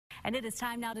And it is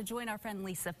time now to join our friend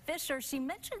Lisa Fischer. She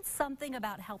mentioned something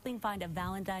about helping find a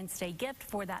Valentine's Day gift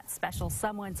for that special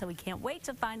someone, so we can't wait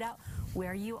to find out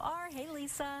where you are. Hey,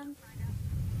 Lisa.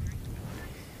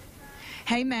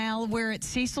 Hey, Mal, we're at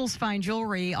Cecil's Fine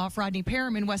Jewelry off Rodney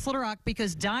Parham in West Little Rock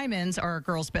because diamonds are a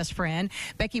girl's best friend.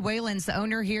 Becky Whalen's the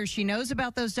owner here. She knows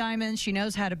about those diamonds. She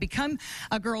knows how to become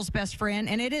a girl's best friend,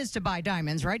 and it is to buy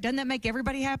diamonds, right? Doesn't that make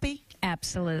everybody happy?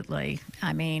 Absolutely.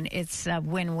 I mean, it's a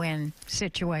win-win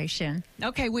situation.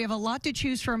 Okay, we have a lot to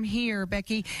choose from here,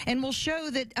 Becky, and we'll show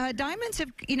that diamonds have,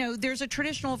 there's a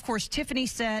traditional, of course, Tiffany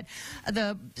set,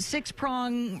 the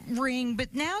six-prong ring,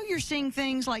 but now you're seeing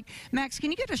things like, Max, can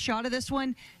you get a shot of this one?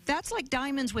 That's like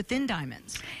diamonds within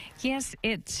diamonds. Yes,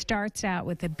 it starts out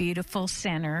with a beautiful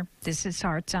center. This is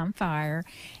Hearts on Fire,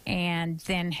 and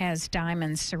then has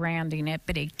diamonds surrounding it,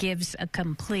 but it gives a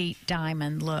complete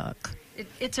diamond look.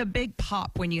 It's a big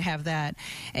pop when you have that.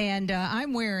 And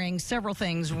I'm wearing several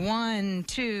things. 1,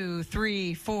 2,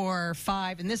 3, 4,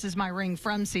 5. And this is my ring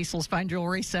from Cecil's Fine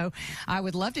Jewelry. So I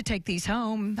would love to take these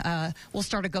home. We'll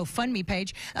start a GoFundMe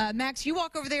page. Max, you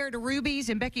walk over there to Ruby's,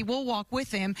 and Becky will walk with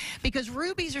them, because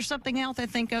rubies are something else I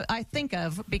think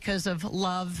of because of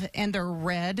love, and they're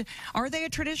red. Are they a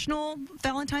traditional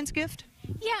Valentine's gift?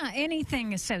 Yeah,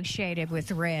 anything associated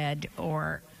with red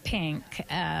or pink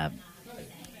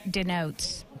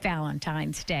denotes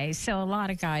Valentine's Day. So a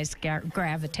lot of guys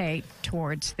gravitate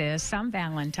towards this on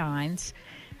Valentine's,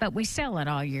 but we sell it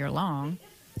all year long.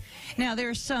 Now,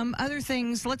 there's some other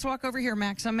things. Let's walk over here,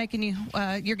 Max. I'm making you,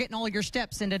 you're getting all your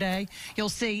steps in today. You'll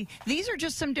see these are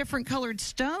just some different colored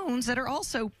stones that are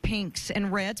also pinks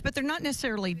and reds, but they're not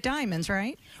necessarily diamonds,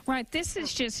 right? Right. This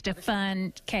is just a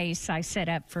fun case I set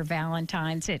up for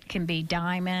Valentine's. It can be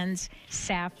diamonds,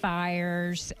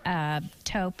 sapphires,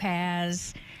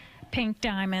 topaz, pink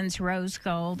diamonds, rose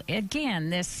gold. Again,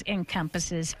 this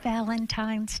encompasses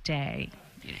Valentine's Day.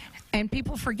 And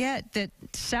people forget that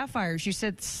sapphires, you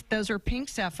said those are pink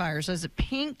sapphires. There's a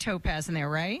pink topaz in there,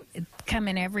 right? Come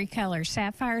in every color.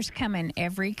 Sapphires come in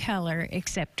every color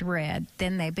except red.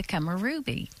 Then they become a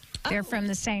ruby. They're from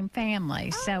the same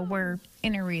family, so we're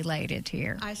interrelated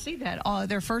here. I see that.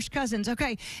 They're first cousins.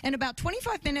 Okay, in about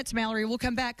 25 minutes, Mallory, we'll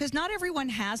come back, because not everyone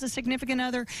has a significant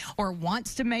other or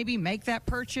wants to maybe make that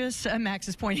purchase. Max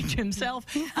is pointing to himself.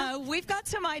 We've got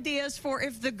some ideas for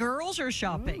if the girls are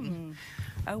shopping.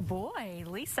 Oh, boy.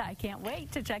 Lisa, I can't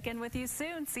wait to check in with you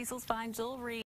soon. Cecil's Fine Jewelry.